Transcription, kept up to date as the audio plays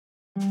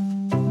This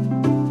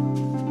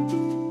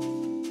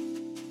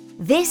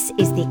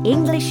is the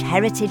English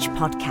Heritage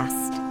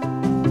Podcast.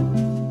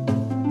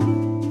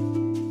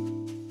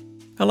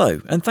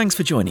 Hello, and thanks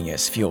for joining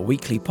us for your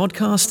weekly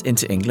podcast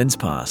into England's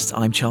past.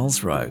 I'm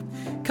Charles Rowe.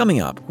 Coming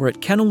up, we're at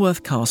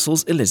Kenilworth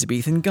Castle's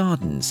Elizabethan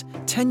Gardens,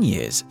 10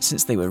 years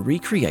since they were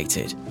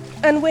recreated.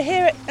 And we're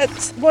here at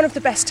one of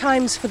the best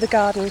times for the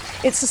garden.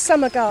 It's a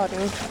summer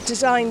garden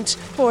designed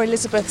for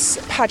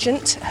Elizabeth's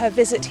pageant, her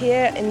visit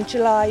here in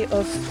July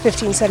of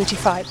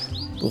 1575.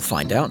 We'll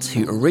find out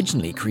who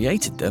originally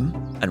created them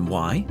and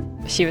why.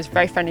 She was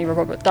very friendly with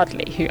Robert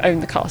Dudley, who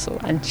owned the castle,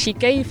 and she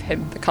gave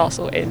him the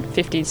castle in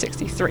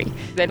 1563.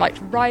 They liked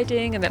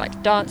riding and they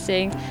liked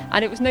dancing,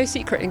 and it was no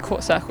secret in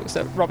court circles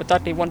that Robert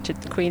Dudley wanted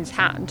the Queen's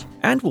hand.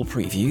 And we'll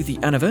preview the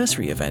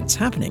anniversary events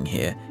happening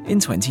here in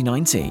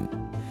 2019.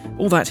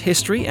 All that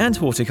history and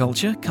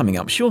horticulture coming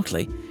up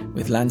shortly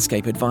with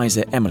landscape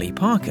advisor Emily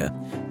Parker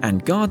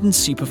and garden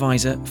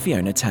supervisor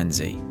Fiona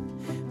Tansey.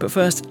 But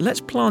first, let's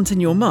plant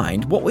in your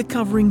mind what we're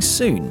covering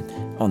soon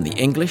on the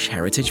English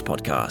Heritage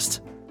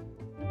Podcast.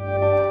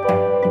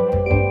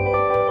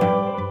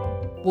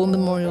 War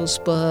memorials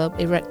were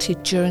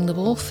erected during the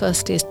war,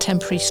 firstly as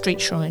temporary street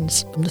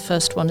shrines. And the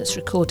first one that's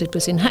recorded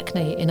was in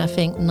Hackney in, I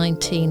think,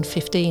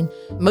 1915.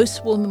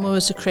 Most war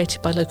memorials are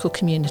created by local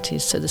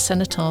communities, so the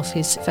cenotaph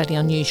is fairly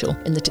unusual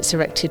in that it's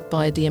erected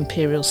by the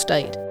imperial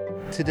state.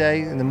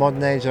 Today, in the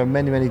modern age, there are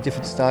many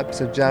different types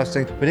of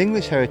jousting, but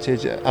English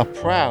Heritage are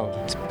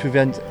proud to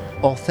prevent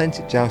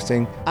authentic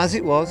jousting as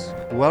it was,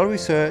 well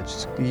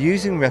researched,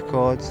 using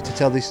records to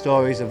tell these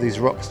stories of these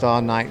rock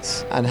star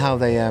knights and how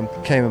they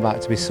came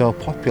about to be so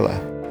popular.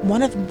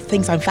 One of the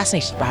things I'm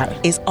fascinated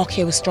about is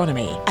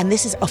archaeoastronomy, and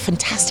this is a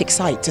fantastic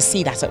sight to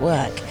see that at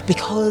work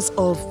because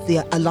of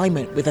the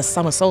alignment with the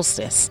summer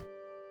solstice.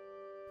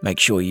 Make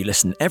sure you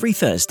listen every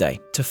Thursday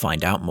to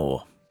find out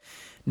more.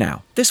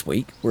 Now, this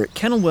week, we're at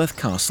Kenilworth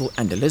Castle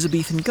and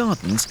Elizabethan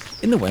Gardens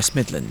in the West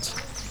Midlands.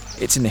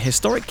 It's in the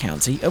historic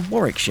county of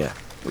Warwickshire,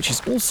 which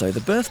is also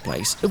the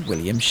birthplace of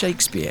William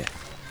Shakespeare.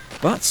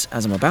 But,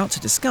 as I'm about to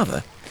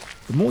discover,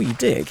 the more you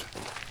dig,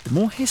 the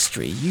more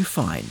history you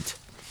find.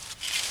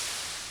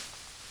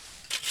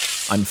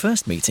 I'm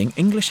first meeting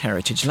English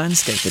Heritage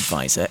Landscape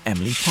Advisor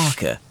Emily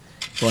Parker,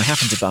 who I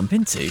happen to bump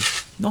into,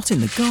 not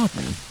in the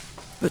garden,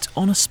 but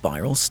on a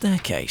spiral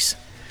staircase.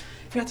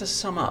 If you had to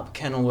sum up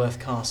Kenilworth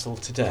Castle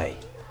today,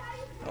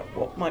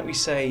 what might we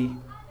say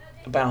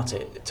about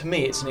it? To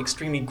me, it's an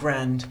extremely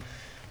grand,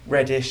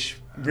 reddish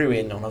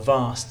ruin on a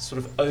vast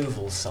sort of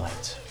oval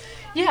site.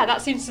 Yeah,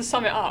 that seems to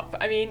sum it up.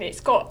 I mean,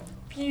 it's got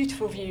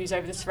beautiful views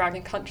over the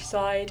surrounding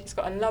countryside. It's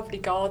got a lovely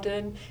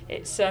garden.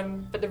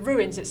 But the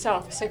ruins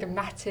itself are so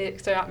dramatic,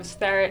 so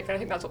atmospheric, and I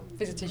think that's what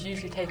visitors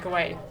usually take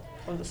away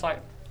from the site.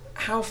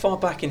 How far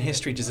back in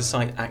history does the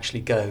site actually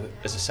go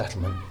as a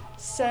settlement?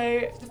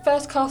 So the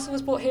first castle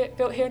was built here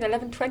in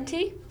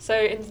 1120. So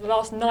in the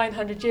last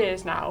 900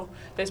 years now,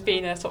 there's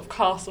been a sort of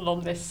castle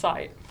on this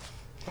site.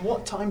 And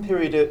what time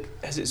period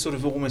has it sort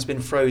of almost been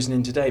frozen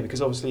in today?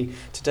 Because obviously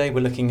today we're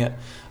looking at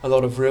a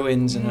lot of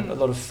ruins and a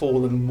lot of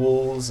fallen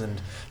walls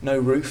and no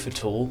roof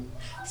at all.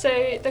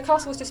 So the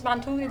castle was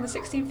dismantled in the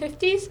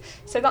 1650s.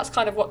 So that's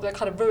kind of what the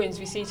kind of ruins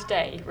we see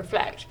today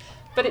reflect.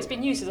 But it's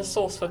been used as a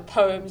source for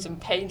poems and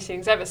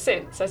paintings ever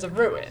since as a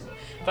ruin.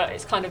 But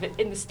it's kind of,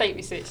 in the state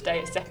we see it today,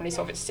 it's definitely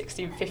sort of its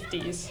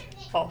 1650s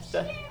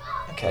after.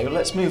 Okay, well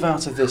let's move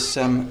out of this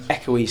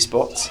echoey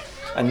spot,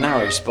 a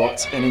narrow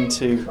spot, and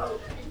into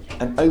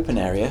an open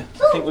area.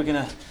 I think we're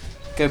going to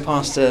go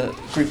past a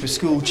group of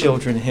school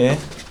children here.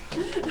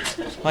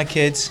 Hi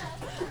kids.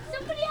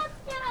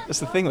 That's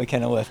the thing with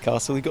Kenilworth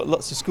Castle, we've got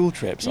lots of school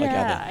trips, I gather.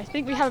 Yeah, I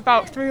think we have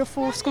about 3 or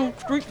 4 school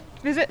group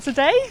visits a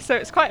day, so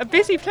it's quite a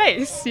busy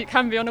place. It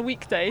can be on a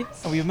weekday.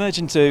 And we emerge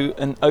into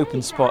an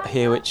open spot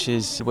here, which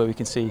is where we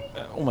can see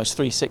almost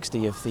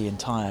 360 of the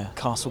entire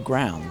castle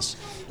grounds.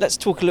 Let's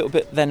talk a little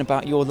bit then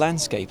about your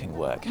landscaping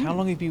work. How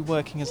long have you been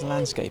working as a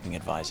landscaping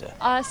advisor?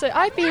 So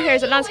I've been here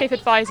as a landscape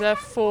advisor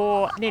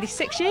for nearly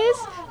 6 years.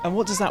 And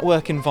what does that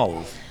work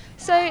involve?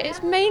 So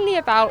it's mainly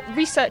about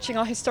researching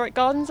our historic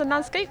gardens and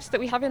landscapes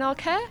that we have in our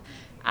care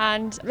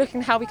and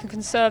looking at how we can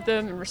conserve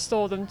them and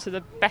restore them to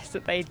the best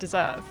that they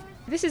deserve.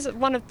 This is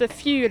one of the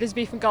few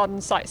Elizabethan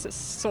garden sites that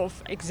sort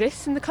of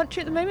exists in the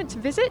country at the moment to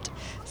visit.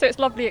 So it's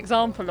a lovely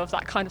example of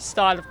that kind of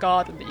style of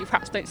garden that you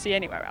perhaps don't see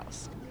anywhere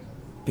else.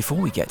 Before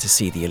we get to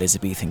see the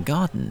Elizabethan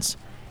gardens,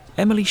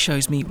 Emily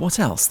shows me what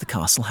else the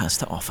castle has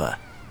to offer.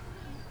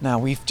 Now,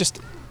 we've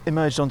just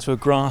emerged onto a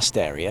grassed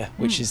area,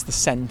 which is the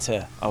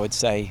centre, I would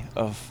say,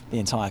 of the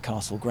entire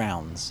castle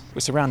grounds. We're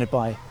surrounded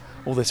by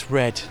all this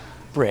red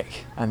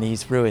brick and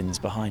these ruins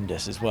behind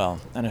us as well,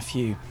 and a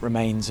few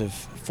remains of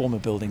former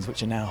buildings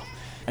which are now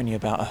only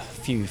about a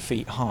few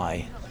feet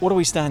high. What are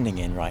we standing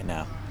in right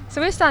now?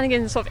 So we're standing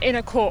in the sort of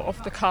inner court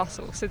of the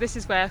castle. So this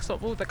is where sort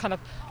of all the kind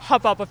of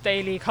hubbub of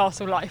daily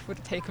castle life would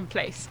have taken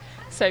place.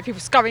 So people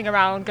scurrying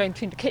around, going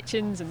between the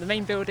kitchens and the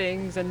main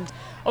buildings, and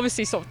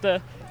obviously sort of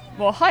the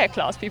more higher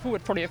class people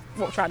would probably have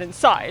walked around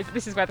inside.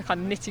 This is where the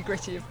kind of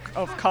nitty-gritty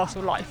of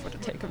castle life would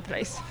have taken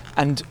place.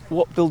 And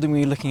what building were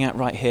you looking at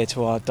right here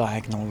to our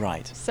diagonal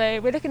right?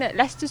 So we're looking at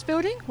Leicester's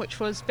building, which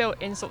was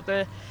built in sort of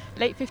the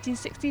late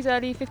 1560s,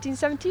 early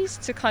 1570s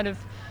to kind of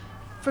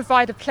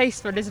provide a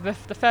place for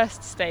Elizabeth I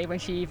to stay when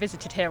she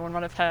visited here on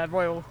one of her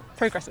royal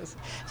progresses.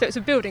 So it's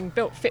a building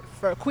built fit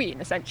for a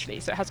queen, essentially.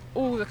 So it has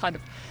all the kind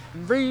of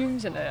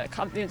rooms and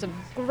some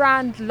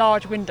grand,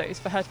 large windows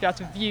for her to be able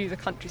to view the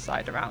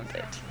countryside around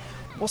it.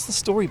 What's the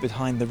story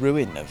behind the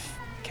ruin of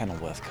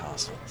Kenilworth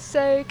Castle?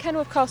 So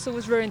Kenilworth Castle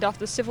was ruined after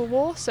the Civil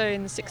War, so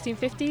in the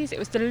 1650s it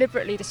was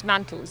deliberately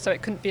dismantled so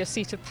it couldn't be a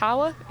seat of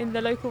power in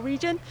the local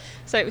region.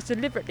 So it was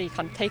deliberately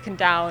kind of taken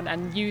down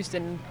and used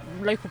in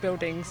local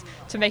buildings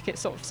to make it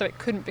sort of so it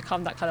couldn't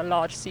become that kind of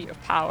large seat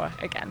of power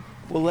again.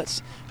 Well,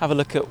 let's have a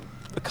look at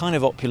the kind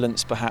of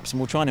opulence perhaps, and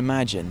we'll try and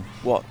imagine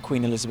what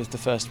Queen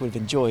Elizabeth I would have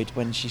enjoyed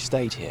when she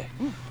stayed here.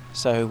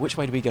 So which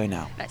way do we go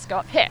now? Let's go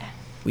up here.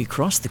 We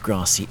cross the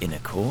grassy inner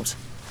court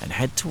and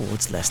head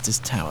towards Leicester's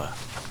Tower,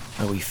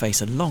 where we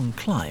face a long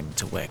climb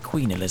to where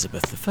Queen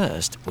Elizabeth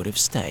I would have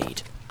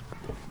stayed.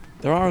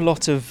 There are a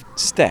lot of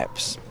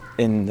steps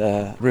in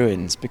the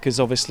ruins because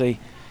obviously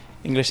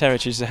English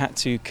Heritage had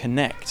to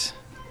connect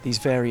these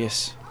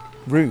various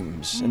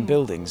rooms and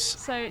buildings.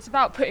 So it's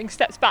about putting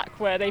steps back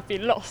where they've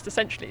been lost,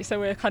 essentially. So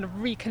we're kind of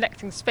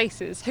reconnecting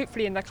spaces,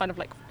 hopefully in the kind of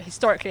like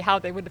historically how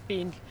they would have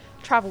been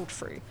travelled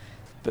through.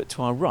 But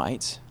to our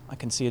right, I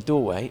can see a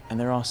doorway, and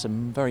there are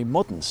some very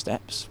modern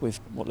steps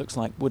with what looks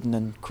like wooden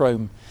and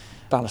chrome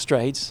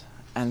balustrades,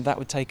 and that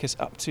would take us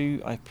up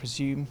to, I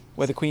presume,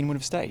 where the Queen would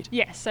have stayed.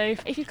 Yes, so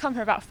if you'd come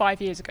here about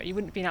 5 years ago, you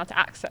wouldn't have been able to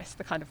access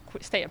the kind of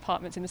state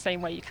apartments in the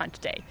same way you can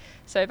today.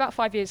 So about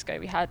 5 years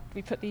ago,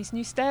 we put these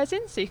new stairs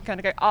in, so you can kind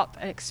of go up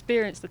and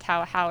experience the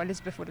tower, how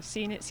Elizabeth would have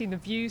seen it, seen the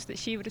views that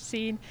she would have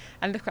seen,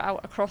 and look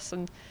out across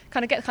and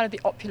kind of get kind of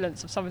the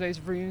opulence of some of those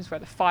rooms where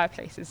the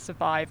fireplaces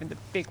survive and the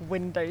big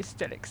windows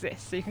still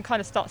exist. So you can kind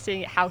of start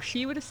seeing it how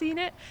she would have seen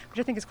it, which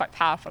I think is quite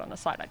powerful on a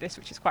site like this,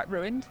 which is quite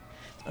ruined.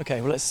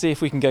 Okay, well, let's see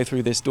if we can go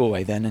through this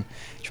doorway then and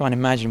try and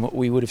imagine what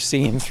we would have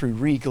seen through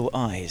regal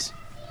eyes.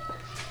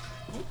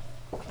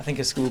 I think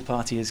a school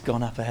party has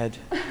gone up ahead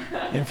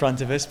in front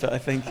of us, but I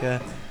think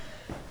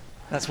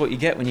that's what you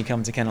get when you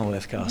come to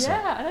Kenilworth Castle.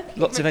 Yeah, and I think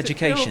lots of it makes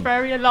education. it feel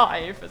very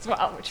alive as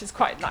well, which is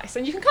quite nice.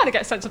 And you can kind of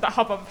get a sense of that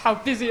hubbub of how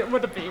busy it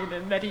would have been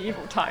in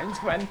medieval times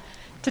when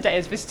today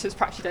as visitors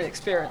perhaps you don't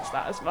experience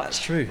that as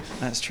much.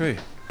 That's true.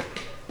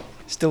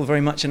 Still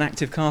very much an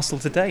active castle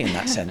today in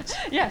that sense.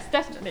 Yes,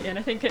 definitely, and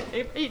I think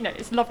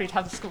it's lovely to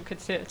have the school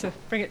kids here to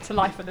bring it to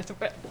life a little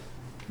bit.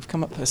 We've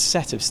come up a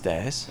set of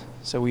stairs,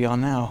 so we are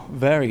now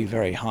very,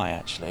 very high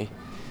actually,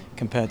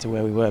 compared to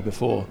where we were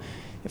before.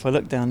 If I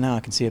look down now, I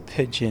can see a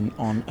pigeon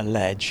on a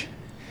ledge,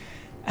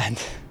 and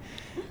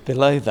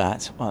below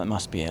that, well, it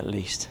must be at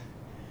least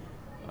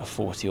a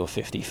 40 or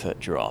 50 foot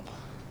drop.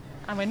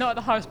 And we're not at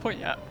the highest point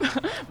yet.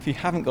 If you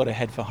haven't got a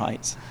head for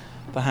heights,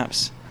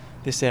 perhaps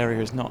this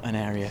area is not an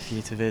area for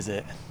you to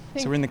visit.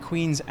 So we're in the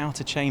Queen's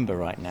outer chamber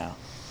right now.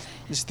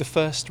 This is the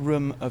first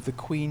room of the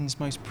Queen's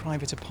most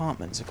private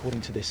apartments, according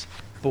to this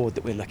board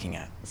that we're looking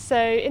at. So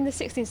in the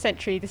 16th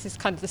century, this is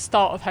kind of the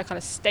start of her kind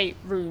of state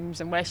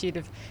rooms and where she'd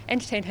have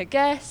entertained her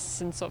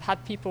guests and sort of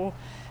had people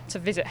to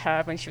visit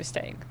her when she was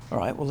staying. All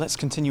right, well, let's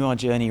continue our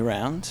journey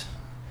round.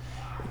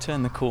 We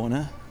turn the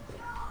corner,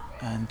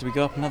 and do we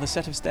go up another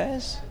set of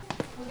stairs?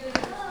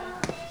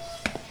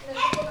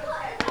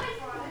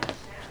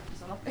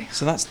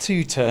 So that's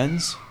 2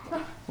 turns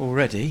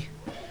already.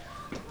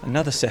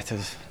 Another set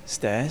of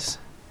stairs,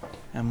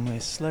 and we're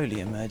slowly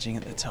emerging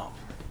at the top.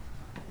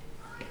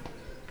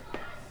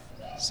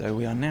 So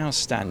we are now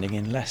standing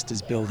in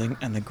Leicester's building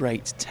and the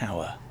Great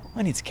Tower.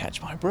 I need to catch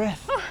my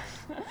breath.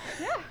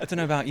 Yeah. I don't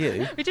know about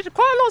you. We did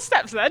quite a lot of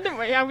steps then, didn't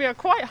we? And we are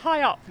quite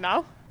high up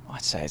now.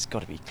 I'd say it's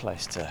got to be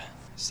close to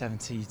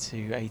 70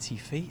 to 80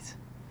 feet,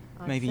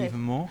 I'd maybe say.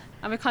 even more.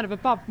 And we're kind of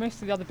above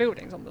most of the other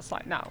buildings on the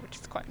site now, which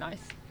is quite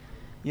nice.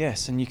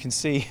 Yes, and you can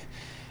see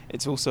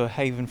it's also a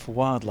haven for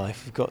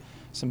wildlife. We've got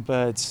some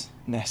birds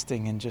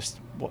nesting and just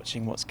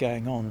watching what's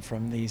going on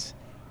from these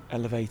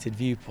elevated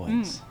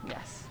viewpoints.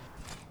 Yes.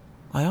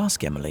 I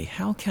ask Emily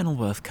how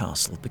Kenilworth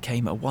Castle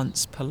became a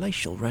once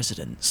palatial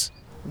residence.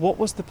 What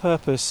was the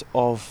purpose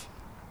of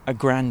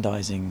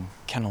aggrandising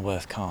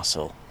Kenilworth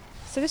Castle?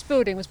 So this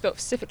building was built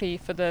specifically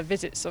for the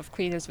visits of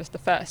Queen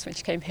Elizabeth I when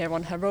she came here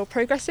on her royal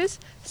progresses.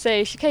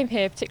 So she came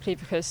here particularly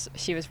because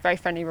she was very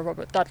friendly with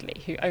Robert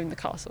Dudley, who owned the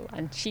castle,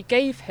 and she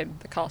gave him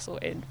the castle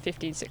in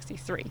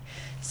 1563.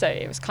 So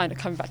it was kind of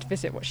coming back to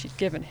visit what she'd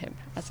given him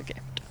as a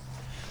gift.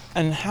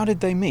 And how did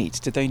they meet?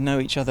 Did they know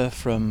each other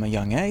from a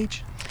young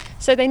age?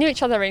 So they knew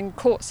each other in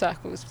court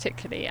circles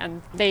particularly,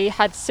 and they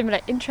had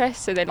similar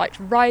interests. So they liked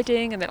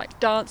riding and they liked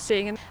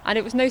dancing, and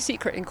it was no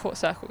secret in court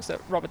circles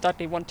that Robert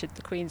Dudley wanted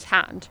the Queen's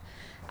hand.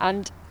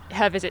 And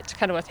her visit to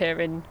Kenilworth here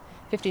in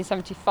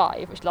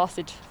 1575, which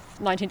lasted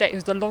 19 days,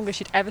 was the longest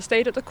she'd ever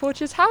stayed at the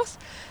courtier's house.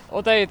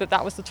 Although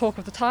that was the talk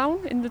of the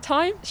town in the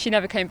time, she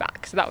never came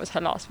back. So that was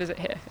her last visit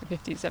here in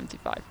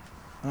 1575.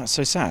 That's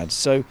so sad.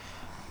 So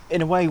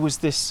in a way, was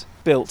this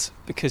built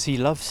because he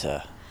loves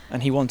her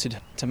and he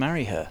wanted to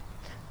marry her?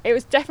 It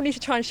was definitely to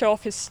try and show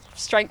off his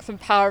strength and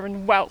power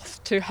and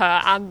wealth to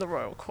her and the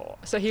royal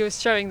court. So he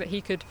was showing that he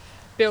could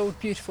build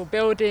beautiful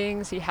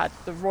buildings. He had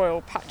the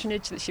royal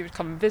patronage that she would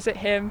come and visit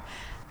him.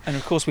 And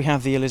of course we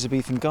have the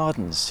Elizabethan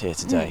gardens here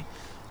today,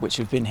 which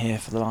have been here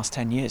for the last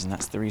 10 years, and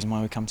that's the reason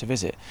why we come to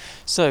visit.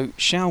 So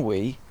shall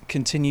we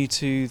continue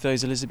to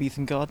those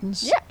Elizabethan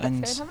gardens? Yeah, and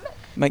let's go and have a look.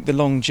 make the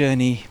long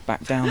journey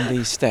back down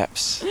these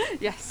steps?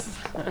 Yes.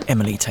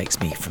 Emily takes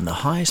me from the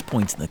highest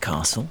point in the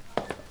castle,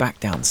 back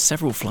down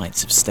several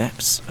flights of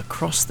steps,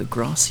 across the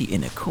grassy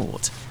inner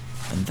court,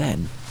 and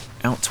then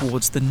out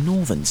towards the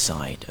northern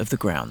side of the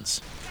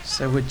grounds.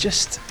 So we've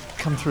just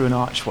come through an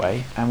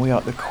archway and we are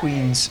at the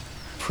Queen's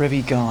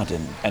Privy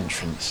Garden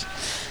entrance.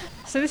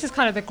 So this is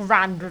kind of the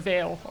grand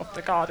reveal of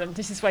the garden.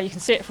 This is where you can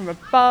see it from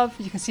above.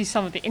 You can see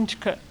some of the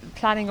intricate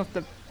planning of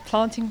the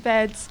planting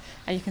beds,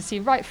 and you can see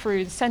right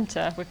through the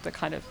centre with the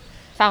kind of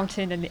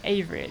fountain and the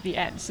aviary at the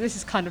end. So this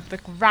is kind of the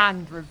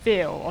grand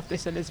reveal of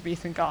this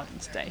Elizabethan garden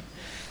today.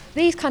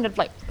 These kind of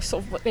like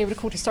sort of what they would have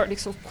called historically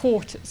sort of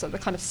quarters, so the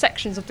kind of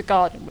sections of the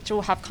garden which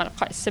all have kind of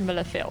quite a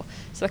similar feel.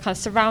 So they're kind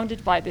of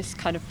surrounded by this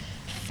kind of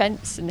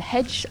fence and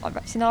hedge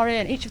scenario,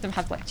 and each of them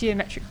have like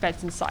geometric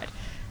beds inside.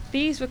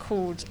 These were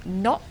called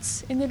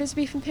knots in the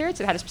Elizabethan period,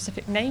 so they had a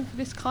specific name for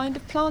this kind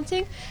of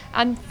planting,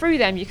 and through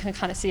them you can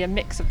kind of see a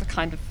mix of the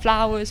kind of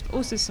flowers, but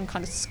also some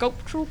kind of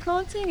sculptural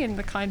planting in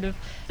the kind of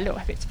little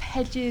bits of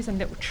hedges and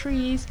little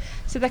trees,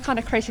 so they're kind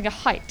of creating a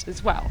height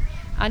as well.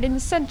 And in the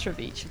centre of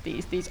each of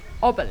these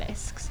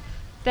obelisks,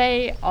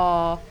 they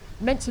are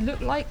meant to look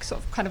like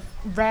sort of kind of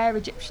rare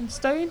Egyptian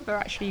stone, but are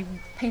actually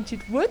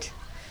painted wood,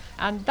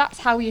 and that's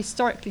how we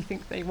historically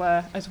think they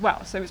were as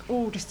well. So it was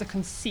all just a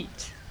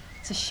conceit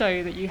to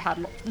show that you had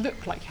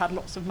looked like you had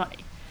lots of money.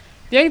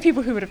 The only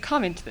people who would have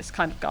come into this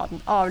kind of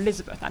garden are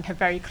Elizabeth and her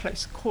very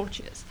close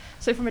courtiers.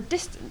 So from a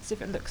distance,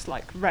 if it looks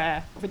like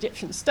rare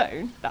Egyptian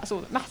stone, that's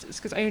all that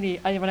matters, because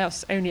anyone else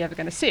is only ever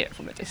going to see it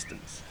from a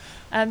distance.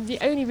 The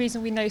only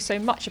reason we know so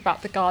much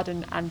about the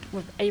garden and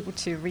were able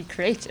to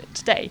recreate it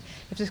today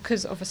is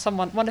because of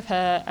one of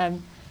her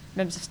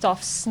members of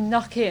staff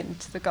snuck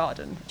into the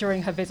garden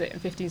during her visit in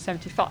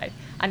 1575,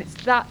 and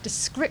it's that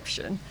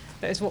description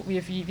that is what we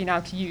have been able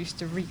to use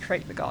to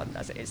recreate the garden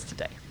as it is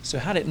today. So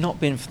had it not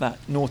been for that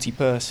naughty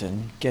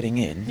person getting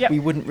in, Yep. we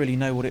wouldn't really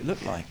know what it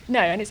looked like. No,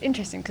 and it's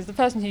interesting because the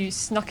person who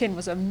snuck in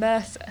was a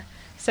mercer.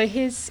 So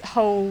his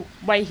whole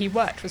way he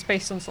worked was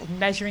based on sort of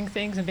measuring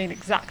things and being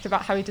exact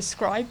about how he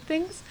described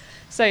things.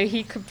 So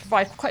he could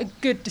provide quite a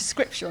good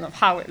description of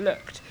how it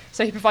looked.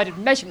 So he provided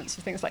measurements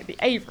for things like the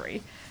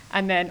aviary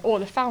or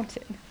the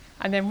fountain.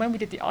 And then when we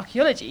did the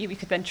archaeology, we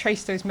could then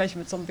trace those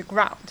measurements on the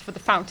ground, for the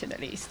fountain at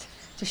least,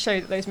 to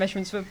show that those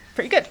measurements were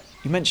pretty good.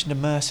 You mentioned a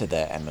mercer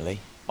there, Emily.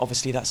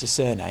 Obviously that's a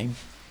surname.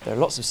 There are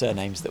lots of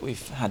surnames that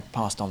we've had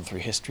passed on through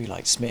history,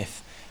 like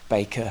Smith,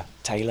 Baker,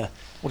 Taylor.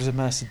 What does a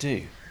mercer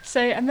do?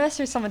 So a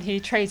mercer is someone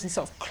who trades in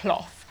sort of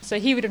cloth. So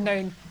he would have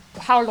known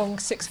how long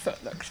 6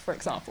 foot looked, for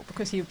example,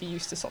 because he would be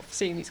used to sort of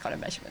seeing these kind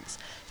of measurements.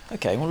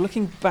 Okay, well,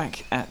 looking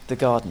back at the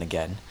garden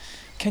again,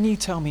 can you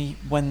tell me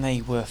when they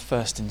were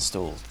first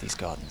installed, these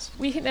gardens?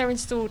 We think they were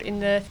installed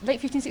in the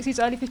late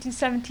 1560s, early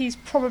 1570s,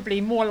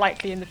 probably more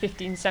likely in the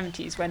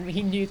 1570s when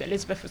he knew that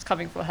Elizabeth was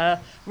coming for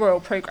her royal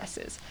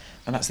progresses.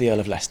 And that's the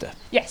Earl of Leicester.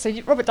 Yeah, so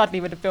Robert Dudley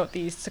would have built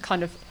these to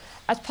kind of,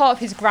 as part of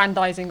his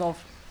grandising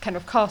of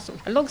Kenilworth Castle,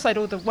 alongside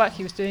all the work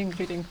he was doing,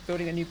 including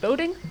building a new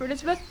building for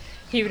Elizabeth,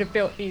 he would have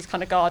built these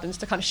kind of gardens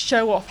to kind of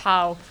show off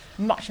how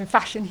much in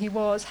fashion he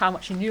was, how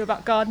much he knew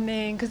about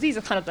gardening, because these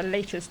are kind of the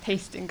latest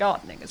taste in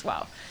gardening as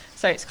well.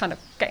 So it's kind of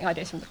getting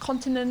ideas from the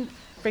continent,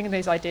 bringing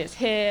those ideas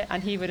here,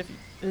 and he would have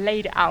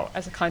laid it out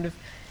as a kind of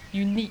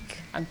unique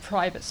and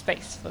private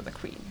space for the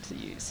Queen to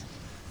use.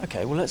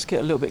 Okay, well, let's get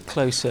a little bit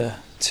closer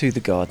to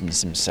the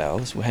gardens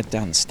themselves. We'll head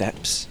down the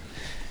steps.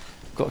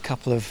 We've got a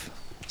couple of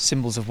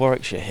symbols of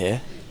Warwickshire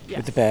here. Yes.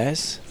 With the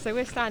bears. So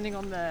we're standing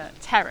on the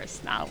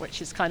terrace now,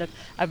 which is kind of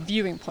a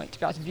viewing point to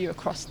be able to view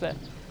across the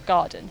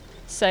garden.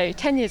 So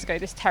 10 years ago,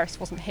 this terrace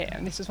wasn't here,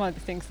 and this was one of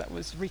the things that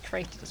was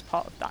recreated as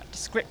part of that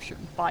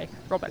description by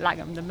Robert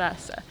Langham, the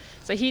mercer.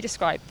 So he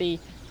described the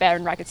bear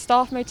and ragged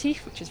staff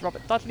motif, which is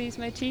Robert Dudley's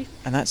motif.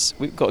 And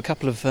we've got a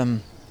couple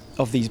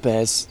of these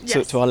bears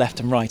to our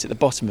left and right at the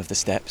bottom of the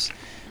steps.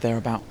 They're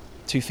about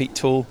 2 feet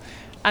tall.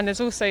 And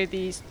there's also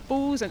these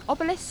bulls and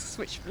obelisks,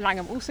 which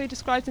Langham also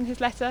described in his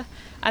letter,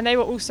 and they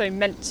were also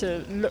meant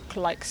to look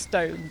like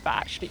stone, but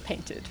actually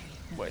painted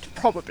wood,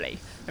 probably.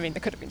 I mean, they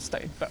could have been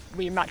stone, but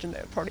we imagine they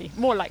were probably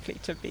more likely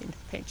to have been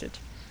painted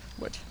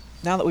wood.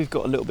 Now that we've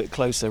got a little bit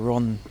closer, we're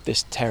on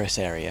this terrace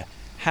area.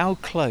 How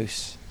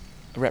close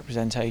a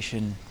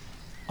representation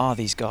are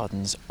these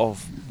gardens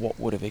of what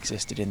would have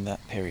existed in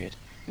that period?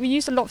 We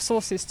used a lot of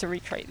sources to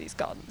recreate these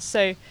gardens.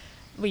 So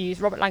we used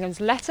Robert Langham's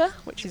letter,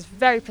 which is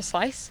very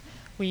precise.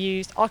 We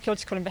used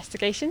archaeological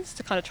investigations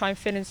to kind of try and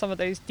fill in some of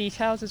those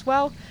details as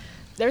well.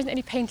 There isn't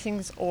any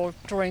paintings or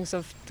drawings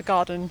of the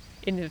garden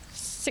in the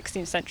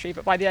 16th century,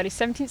 but by the early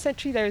 17th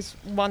century there is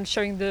one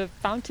showing the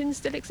fountain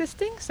still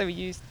existing, so we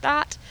used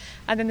that.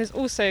 And then there's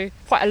also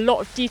quite a lot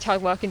of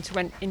detailed work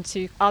went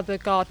into other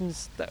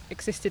gardens that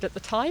existed at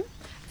the time.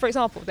 For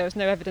example, there was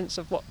no evidence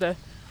of what the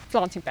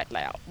planting bed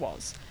layout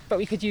was, but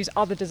we could use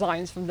other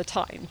designs from the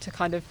time to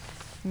kind of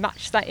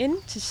match that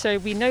in, so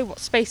we know what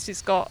space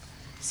it's got,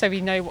 so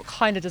we know what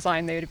kind of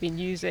design they would have been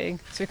using,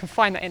 so we can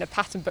find that in a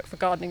pattern book for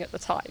gardening at the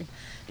time.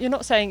 You're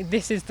not saying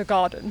this is the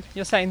garden,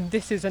 you're saying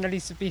this is an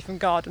Elizabethan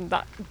garden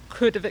that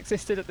could have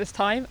existed at this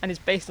time and is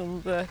based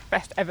on the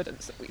best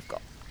evidence that we've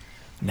got.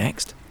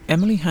 Next,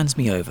 Emily hands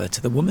me over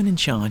to the woman in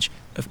charge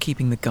of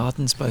keeping the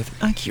gardens both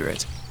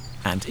accurate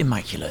and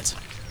immaculate.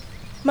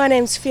 My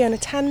name's Fiona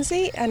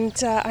Tansey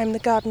and I'm the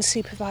garden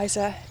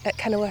supervisor at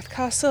Kenilworth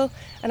Castle,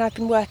 and I've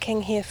been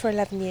working here for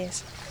 11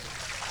 years.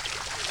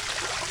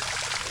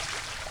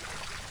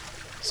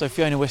 So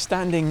Fiona, we're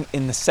standing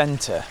in the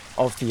centre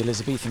of the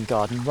Elizabethan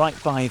garden,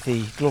 right by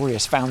the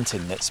glorious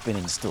fountain that's been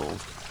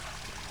installed.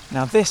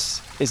 Now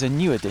this is a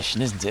new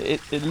addition, isn't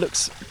it? It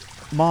looks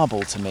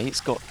marble to me.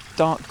 It's got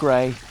dark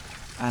grey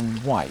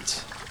and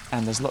white,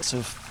 and there's lots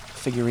of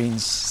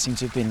figurines seem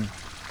to have been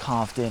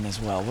carved in as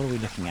well. What are we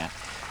looking at?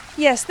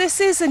 Yes, this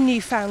is a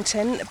new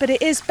fountain, but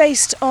it is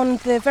based on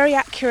the very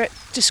accurate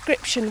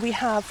description we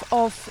have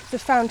of the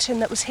fountain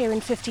that was here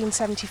in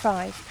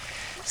 1575.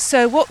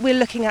 So what we're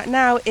looking at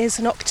now is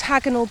an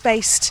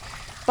octagonal-based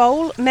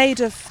bowl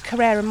made of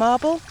Carrara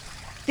marble.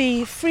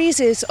 The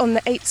friezes on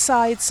the 8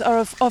 sides are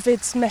of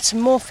Ovid's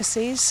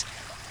Metamorphoses.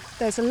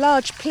 There's a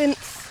large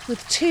plinth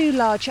with 2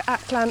 larger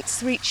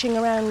atlants reaching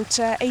around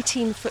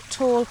 18 foot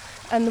tall,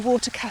 and the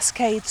water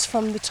cascades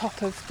from the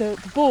top of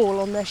the ball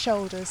on their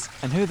shoulders.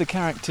 And who are the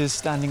characters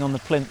standing on the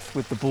plinth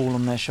with the ball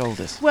on their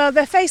shoulders? Well,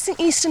 they're facing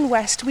east and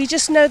west. We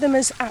just know them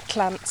as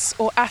atlants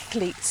or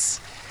athletes.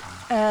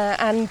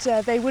 And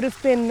they would have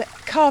been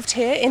carved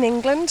here in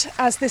England,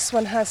 as this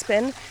one has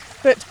been,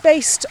 but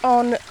based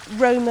on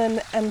Roman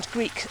and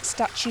Greek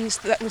statues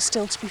that were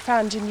still to be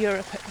found in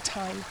Europe at the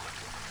time.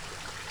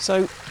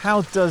 So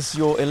how does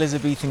your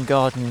Elizabethan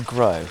garden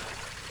grow?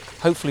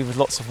 Hopefully with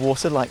lots of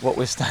water, like what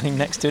we're standing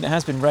next to. And it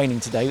has been raining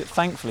today, but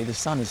thankfully the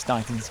sun is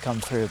starting to come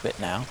through a bit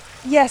now.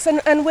 Yes,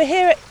 and we're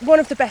here at one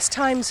of the best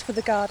times for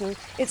the garden.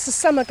 It's a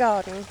summer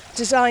garden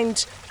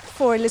designed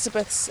for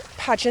Elizabeth's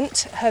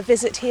pageant, her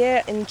visit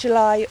here in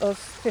July of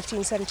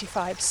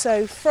 1575.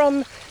 So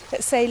from,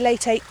 let's say,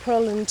 late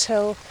April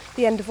until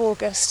the end of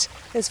August,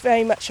 there's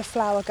very much a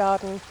flower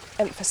garden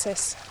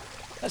emphasis.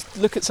 Let's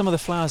look at some of the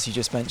flowers you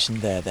just mentioned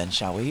there then,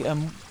 shall we?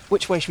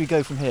 Which way should we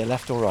go from here,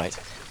 left or right?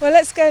 Well,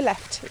 let's go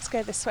left. Let's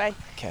go this way.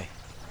 Okay.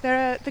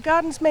 The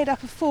garden's made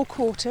up of 4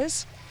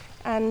 quarters,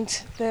 and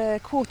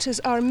the quarters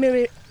are a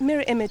mirror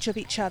image of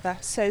each other.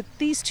 So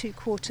these 2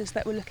 quarters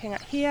that we're looking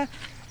at here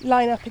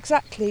line up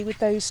exactly with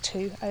those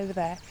 2 over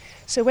there.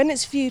 So when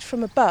it's viewed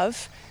from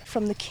above,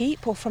 from the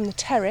keep or from the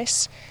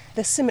terrace,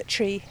 the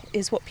symmetry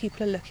is what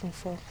people are looking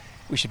for.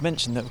 We should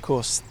mention that, of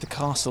course, the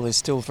castle is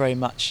still very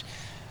much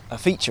a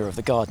feature of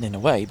the garden in a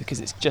way, because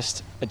it's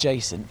just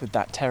adjacent with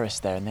that terrace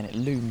there, and then it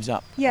looms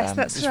up. Yes,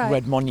 that's this right.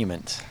 red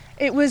monument.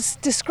 It was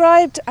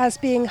described as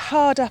being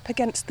hard up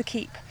against the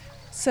keep.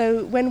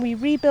 So when we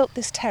rebuilt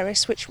this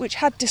terrace, which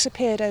had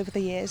disappeared over the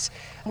years,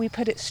 we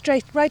put it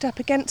right up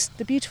against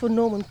the beautiful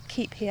Norman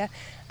keep here,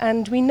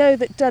 and we know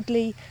that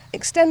Dudley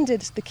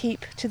extended the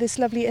keep to this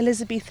lovely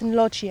Elizabethan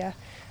loggia,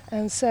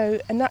 and so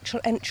a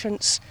natural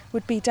entrance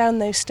would be down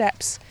those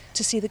steps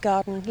to see the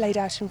garden laid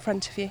out in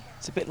front of you.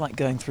 It's a bit like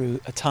going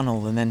through a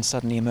tunnel and then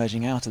suddenly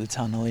emerging out of the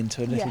tunnel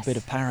into a little bit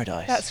of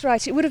paradise. That's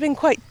right. It would have been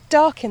quite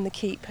dark in the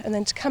keep, and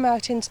then to come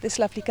out into this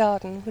lovely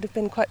garden would have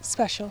been quite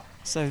special.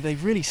 So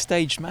they've really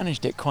stage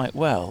managed it quite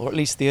well, or at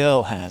least the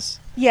Earl has.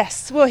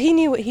 Yes, well, he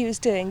knew what he was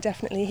doing,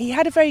 definitely. He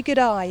had a very good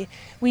eye.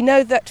 We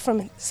know that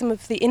from some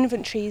of the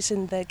inventories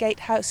in the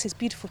gatehouse, his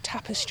beautiful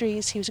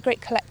tapestries. He was a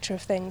great collector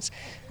of things,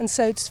 and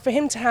so for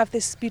him to have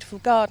this beautiful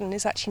garden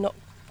is actually not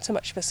so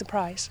much of a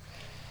surprise.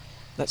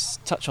 Let's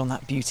touch on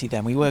that beauty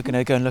then. We were going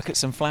to go and look at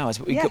some flowers,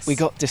 but we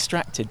got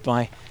distracted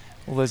by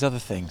all those other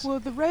things. Well,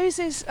 the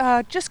roses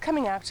are just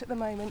coming out at the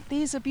moment.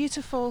 These are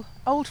beautiful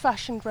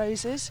old-fashioned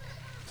roses,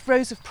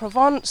 Rose of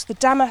Provence, the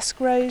damask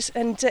rose,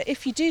 and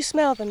if you do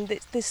smell them,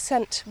 this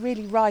scent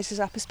really rises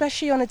up,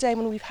 especially on a day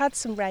when we've had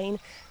some rain.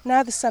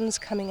 Now the sun's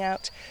coming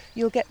out,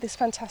 you'll get this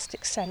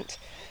fantastic scent.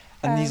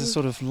 And these are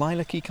sort of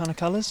lilac-y kind of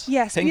colours?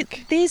 Yes,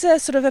 Pink? These are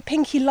sort of a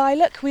pinky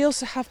lilac. We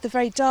also have the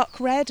very dark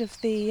red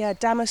of the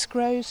damask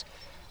rose.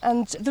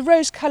 And the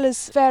rose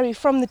colours vary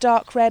from the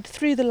dark red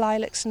through the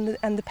lilacs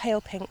and the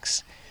pale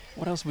pinks.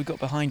 What else have we got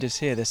behind us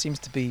here? There seems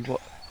to be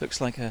what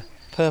looks like a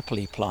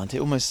purpley plant. It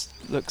almost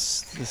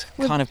looks this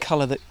kind of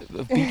colour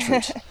of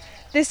beetroot.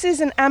 This is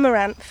an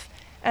amaranth,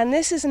 and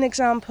this is an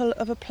example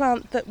of a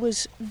plant that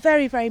was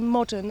very, very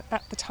modern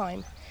at the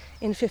time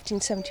in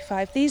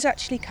 1575. These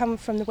actually come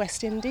from the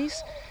West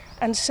Indies,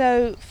 and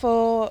so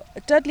for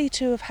Dudley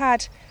to have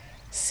had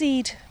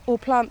seed or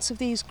plants of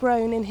these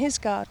grown in his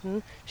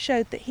garden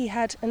showed that he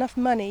had enough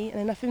money and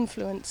enough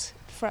influence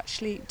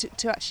for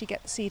to actually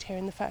get the seed here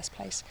in the first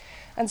place.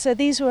 And so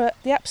these were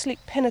the absolute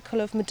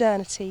pinnacle of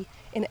modernity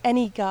in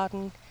any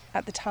garden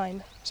at the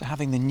time. So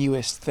having the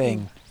newest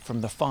thing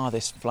from the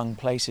farthest flung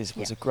places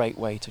was a great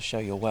way to show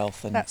your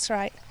wealth. And that's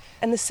right.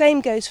 And the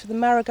same goes for the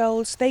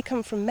marigolds. They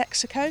come from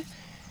Mexico.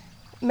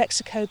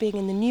 Mexico being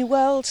in the New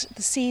World,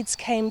 the seeds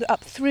came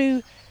up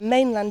through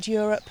mainland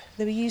Europe.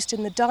 They were used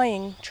in the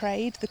dyeing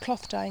trade, the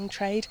cloth dyeing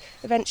trade,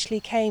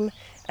 eventually came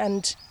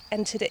and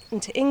entered it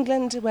into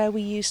England, where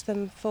we used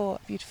them for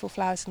beautiful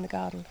flowers in the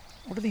garden.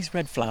 What are these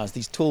red flowers,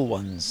 these tall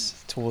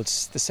ones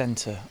towards the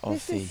centre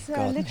of the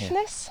garden here?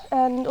 Lichness,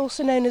 and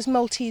also known as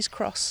Maltese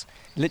cross.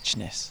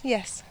 Lichness?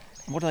 Yes.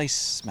 What do they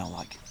smell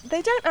like?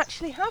 They don't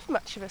actually have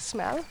much of a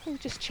smell, we'll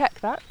just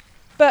check that.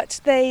 But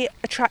they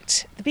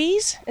attract the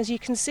bees, as you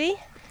can see.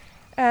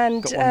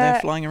 And got one there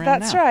flying around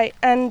that's now. Right,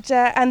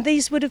 and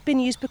these would have been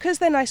used, because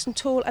they're nice and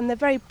tall and they're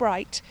very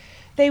bright,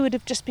 they would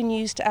have just been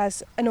used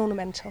as an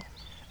ornamental.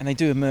 And they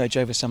do emerge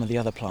over some of the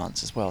other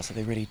plants as well, so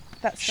they really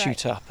That's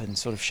shoot right. up and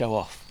sort of show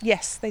off.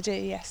 Yes, they do,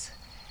 yes.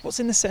 What's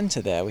in the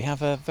centre there? We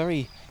have a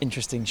very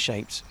interesting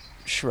shaped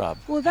shrub.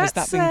 Well, has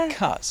that been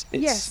cut?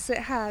 It's yes, it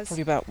has.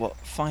 Probably about,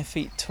 5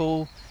 feet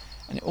tall,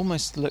 and it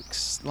almost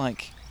looks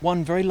like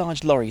one very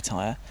large lorry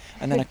tyre,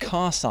 and then a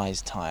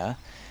car-sized tyre,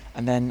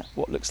 and then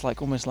what looks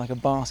like almost like a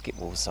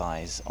basketball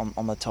size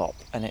on the top,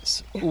 and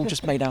it's all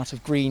just made out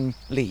of green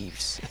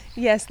leaves.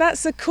 Yes,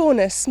 that's a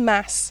cornus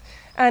mass,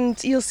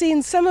 and you'll see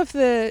in some of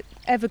the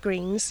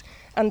evergreens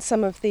and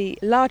some of the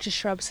larger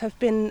shrubs have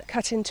been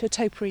cut into a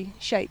topiary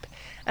shape,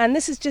 and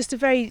this is just a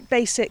very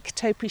basic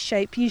topiary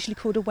shape, usually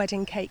called a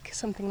wedding cake,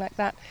 something like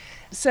that.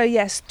 So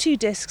yes, 2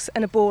 discs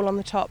and a ball on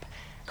the top.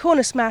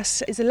 Cornus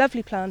mass is a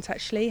lovely plant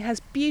actually, has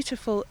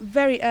beautiful,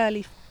 very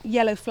early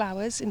yellow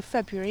flowers in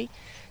February,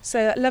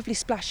 so a lovely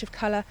splash of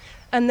colour,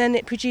 and then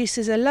it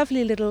produces a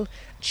lovely little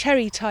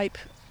cherry type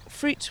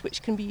fruit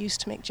which can be used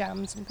to make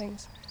jams and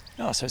things.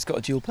 Oh, so it's got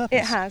a dual purpose.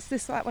 It has,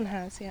 that one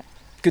has, yeah.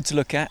 Good to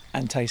look at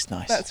and taste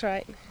nice. That's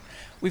right.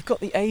 We've got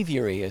the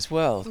aviary as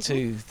well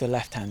to the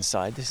left-hand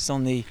side. This is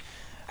on the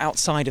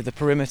outside of the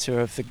perimeter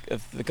of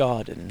the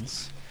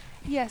gardens.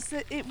 Yes,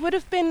 it would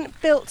have been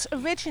built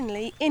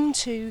originally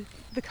into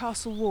the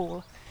castle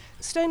wall.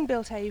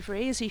 Stone-built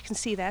aviary, as you can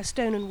see there,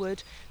 stone and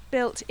wood,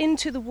 built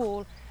into the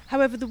wall.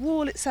 However, the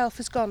wall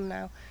itself is gone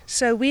now.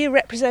 So we are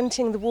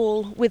representing the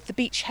wall with the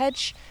beech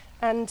hedge,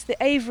 and the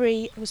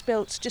aviary was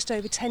built just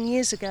over 10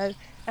 years ago.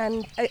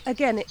 And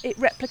again, it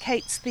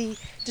replicates the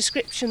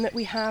description that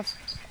we have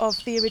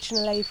of the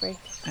original aviary.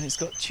 And it's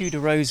got Tudor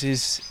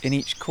roses in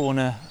each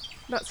corner.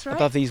 That's right.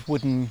 Above these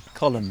wooden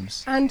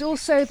columns. And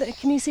also,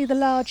 can you see the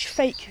large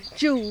fake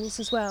jewels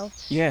as well?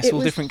 Yes,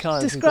 all different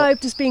colours.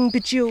 Described as being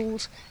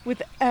bejewelled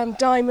with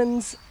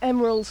diamonds,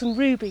 emeralds and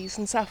rubies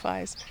and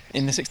sapphires.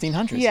 In the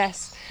 1600s?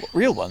 Yes. What,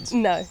 real ones?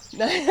 No.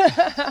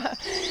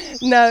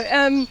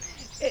 No.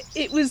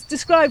 It was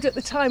described at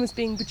the time as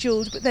being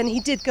bejewelled, but then he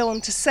did go on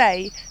to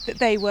say that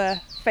they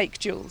were fake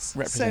jewels.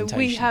 So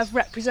we have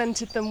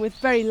represented them with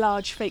very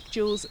large fake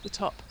jewels at the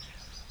top.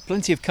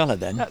 Plenty of colour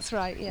then. That's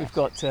right, yeah. We've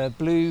got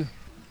blue,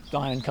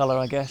 diamond colour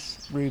I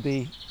guess,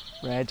 ruby,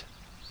 red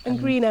and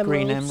green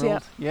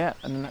emerald. Yeah,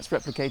 and then that's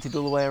replicated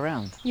all the way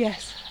around.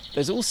 Yes.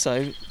 There's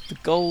also the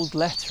gold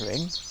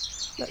lettering.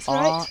 That's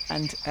R right.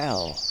 and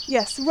L.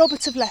 Yes,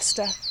 Robert of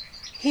Leicester.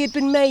 He had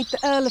been made the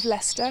Earl of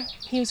Leicester.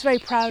 He was very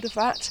proud of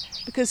that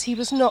because he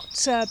was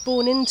not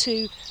born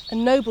into a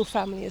noble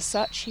family as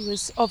such. He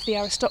was of the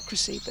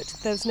aristocracy, but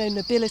there was no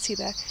nobility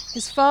there.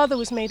 His father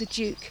was made a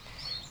duke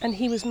and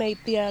he was made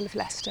the Earl of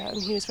Leicester,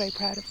 and he was very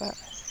proud of that.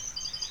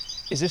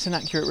 Is this an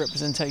accurate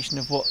representation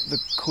of what the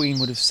Queen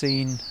would have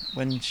seen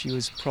when she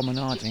was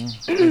promenading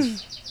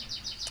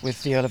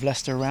with the Earl of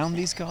Leicester around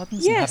these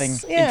gardens and having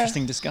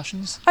interesting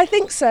discussions? I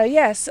think so,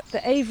 yes.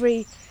 The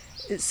aviary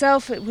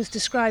itself, it was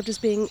described as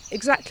being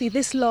exactly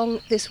this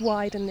long, this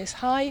wide and this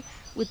high,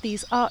 with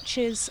these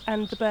arches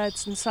and the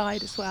birds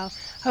inside as well.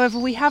 However,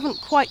 we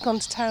haven't quite gone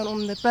to town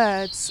on the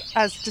birds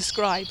as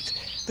described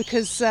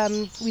because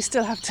we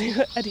still have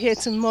to adhere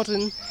to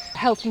modern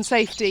health and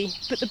safety.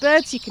 But the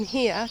birds you can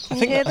hear. I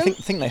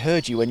think they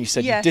heard you when you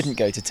said yes. You didn't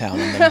go to town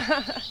on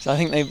them. So I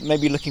think they may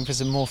be looking for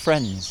some more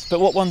friends. But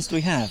what ones do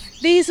we have?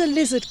 These are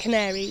lizard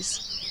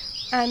canaries.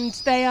 And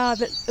they are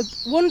a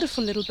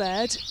wonderful little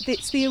bird.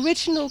 It's the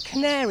original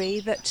canary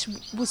that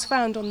was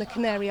found on the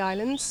Canary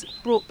Islands,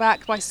 brought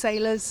back by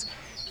sailors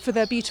for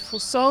their beautiful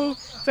song.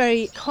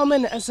 Very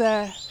common as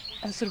a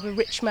sort of a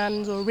rich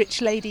man's or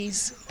rich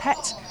lady's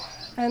pet.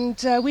 And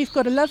we've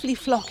got a lovely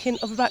flock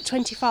of about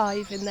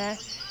 25 in there.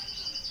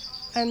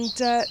 And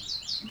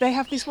they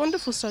have this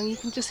wonderful song. You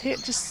can just hear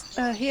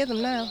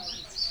them now.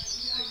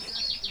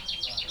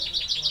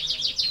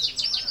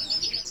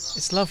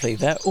 It's lovely.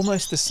 They're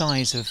almost the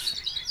size of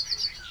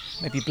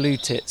maybe blue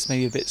tits,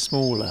 maybe a bit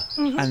smaller,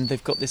 and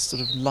they've got this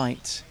sort of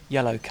light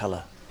yellow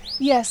colour.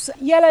 Yes,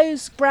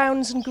 yellows,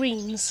 browns and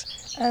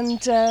greens, and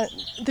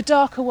the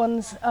darker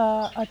ones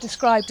are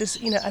described as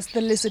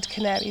the lizard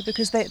canary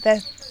because their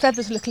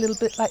feathers look a little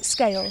bit like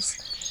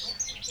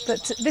scales.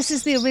 But this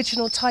is the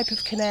original type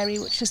of canary,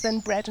 which was then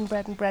bred and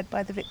bred and bred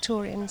by the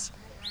Victorians.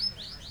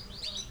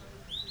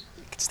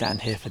 You could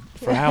stand here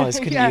for hours,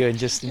 couldn't Yeah, you, and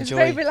just it's enjoy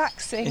very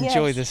relaxing,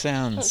 yes. the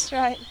sounds. That's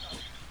right.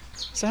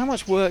 So how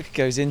much work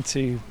goes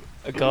into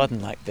a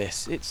garden like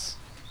this? It's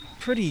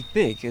pretty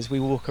big as we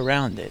walk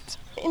around it.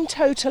 In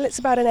total, it's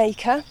about an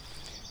acre,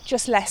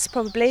 just less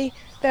probably.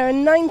 There are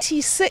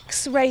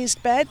 96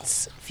 raised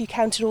beds, if you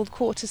counted all the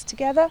quarters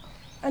together.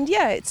 And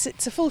yeah, it's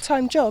a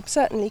full-time job,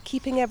 certainly,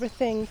 keeping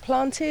everything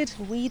planted,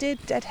 weeded,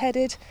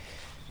 deadheaded.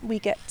 We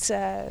get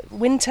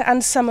winter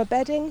and summer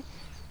bedding.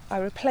 I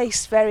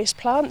replace various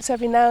plants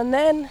every now and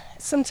then.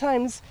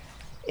 Sometimes,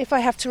 if I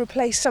have to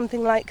replace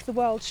something like the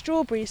wild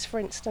strawberries, for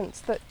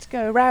instance, that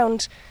go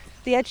around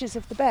the edges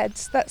of the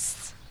beds,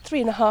 that's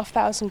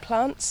 3,500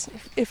 plants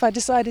if I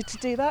decided to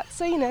do that.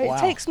 So, Wow. It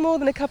takes more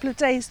than a couple of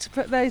days to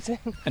put those in.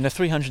 And a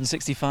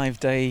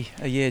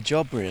 365-day-a-year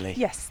job, really.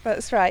 Yes,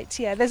 that's right.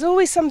 Yeah, there's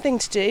always something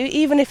to do,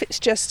 even if it's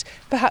just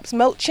perhaps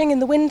mulching in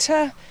the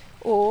winter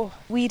or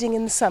weeding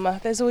in the summer.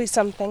 There's always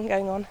something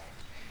going on.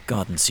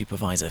 Garden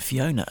supervisor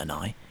Fiona and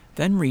I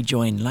then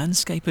rejoin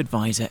landscape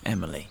advisor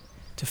Emily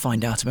to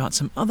find out about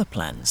some other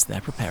plans they're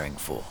preparing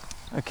for.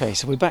 Okay,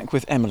 so we're back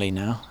with Emily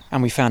now,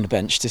 and we found a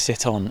bench to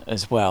sit on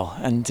as well.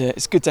 And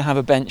it's good to have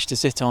a bench to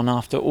sit on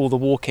after all the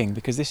walking,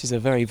 because this is a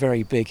very,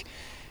 very big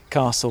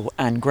castle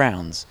and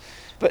grounds.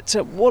 But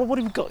what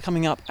have we got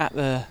coming up at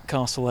the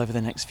castle over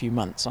the next few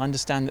months? I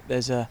understand that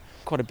there's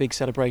quite a big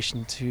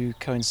celebration to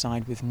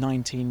coincide with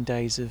 19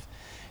 days of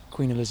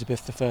Queen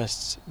Elizabeth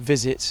I's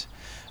visit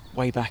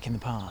way back in the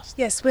past.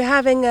 Yes, we're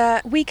having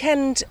a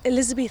weekend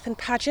Elizabethan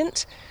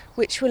pageant,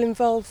 which will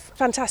involve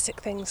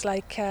fantastic things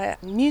like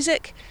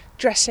music,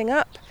 dressing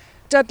up.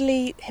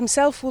 Dudley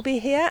himself will be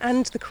here,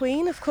 and the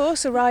Queen, of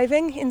course,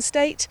 arriving in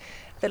state.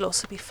 There'll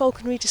also be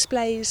falconry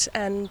displays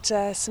and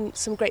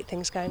some great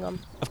things going on.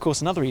 Of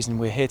course, another reason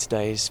we're here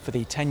today is for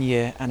the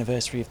 10-year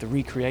anniversary of the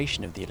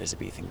recreation of the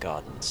Elizabethan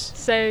gardens.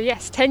 So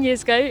yes, 10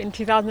 years ago in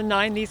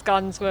 2009 these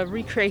gardens were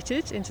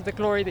recreated into the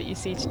glory that you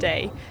see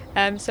today.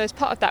 So as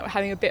part of that we're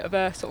having a bit of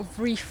a sort of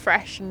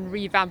refresh and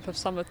revamp of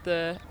some of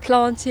the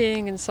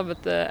planting and some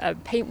of the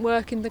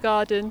paintwork in the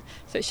garden.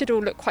 So it should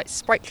all look quite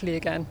sprightly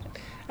again.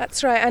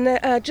 That's right,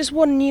 and just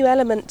one new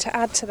element to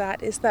add to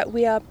that is that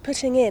we are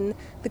putting in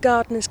the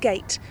gardener's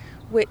gate,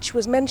 which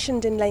was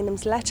mentioned in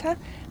Lanham's letter,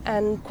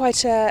 and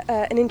quite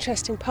an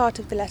interesting part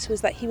of the letter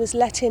was that he was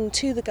let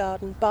into the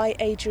garden by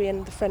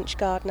Adrian, the French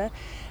gardener,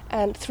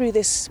 and through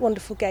this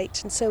wonderful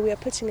gate. And so we are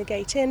putting a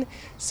gate in,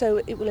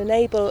 so it will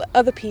enable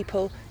other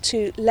people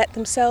to let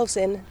themselves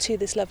in to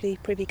this lovely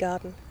privy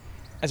garden.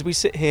 As we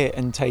sit here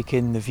and take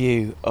in the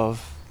view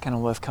of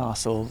Kenilworth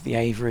Castle, the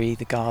aviary,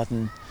 the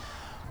garden,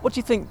 what do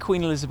you think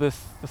Queen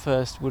Elizabeth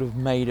I would have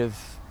made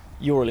of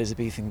your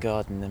Elizabethan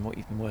garden and what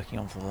you've been working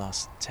on for the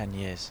last 10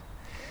 years?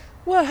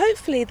 Well,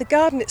 hopefully the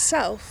garden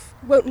itself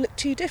won't look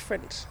too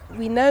different.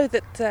 We know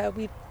that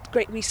we've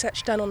great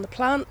research done on the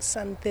plants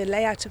and the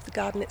layout of the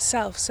garden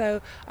itself,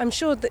 so I'm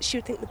sure that she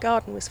would think the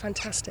garden was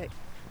fantastic.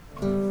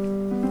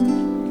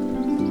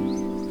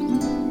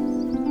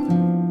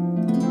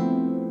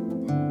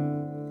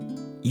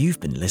 You've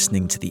been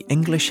listening to the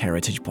English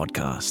Heritage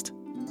Podcast.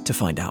 To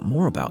find out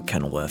more about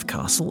Kenilworth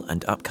Castle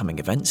and upcoming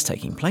events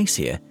taking place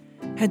here,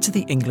 head to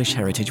the English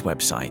Heritage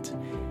website.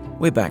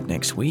 We're back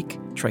next week,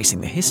 tracing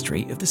the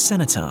history of the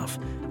cenotaph,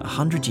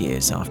 100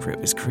 years after it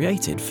was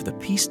created for the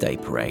Peace Day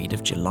Parade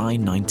of July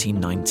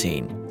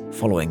 1919,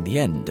 following the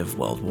end of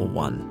World War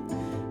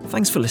I.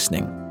 Thanks for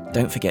listening.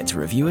 Don't forget to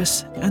review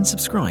us and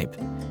subscribe,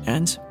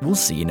 and we'll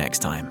see you next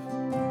time.